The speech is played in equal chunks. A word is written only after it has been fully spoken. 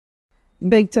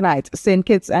Big tonight, St.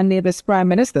 Kitts and Nevis Prime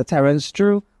Minister Terrance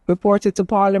reported to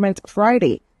Parliament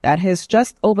Friday that his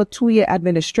just over 2-year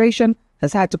administration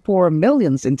has had to pour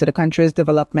millions into the country's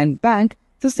development bank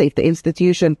to save the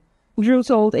institution. Drew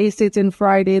told a sit-in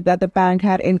Friday that the bank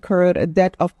had incurred a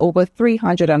debt of over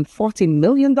 $340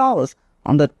 million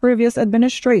under the previous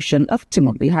administration of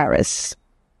Timothy Harris.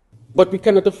 But we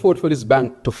cannot afford for this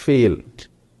bank to fail.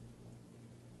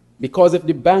 Because if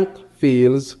the bank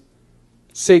fails,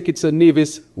 St. Kitts and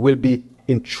Nevis will be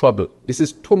in trouble. This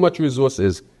is too much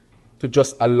resources to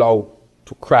just allow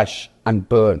to crash and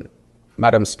burn,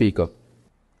 Madam Speaker.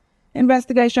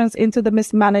 Investigations into the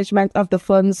mismanagement of the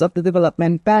funds of the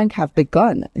Development Bank have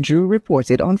begun, Drew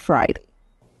reported on Friday.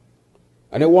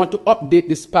 And I want to update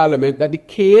this Parliament that the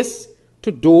case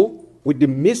to do with the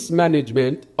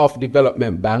mismanagement of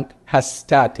Development Bank has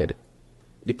started.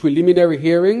 The preliminary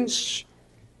hearings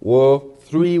were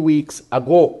 3 weeks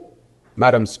ago,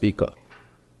 Madam Speaker.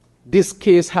 This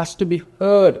case has to be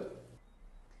heard.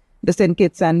 The St.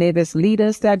 Kitts and Nevis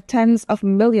leader said tens of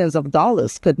millions of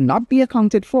dollars could not be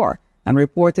accounted for and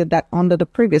reported that under the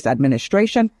previous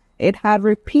administration, it had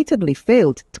repeatedly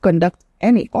failed to conduct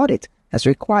any audit as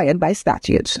required by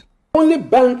statute. The only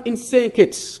bank in St.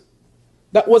 Kitts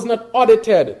that was not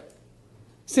audited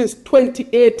since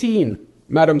 2018,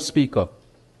 Madam Speaker,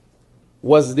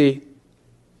 was the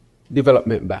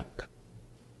Development Bank.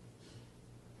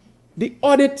 The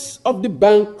audits of the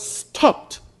bank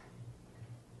stopped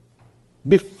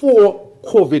before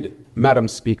COVID, Madam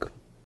Speaker.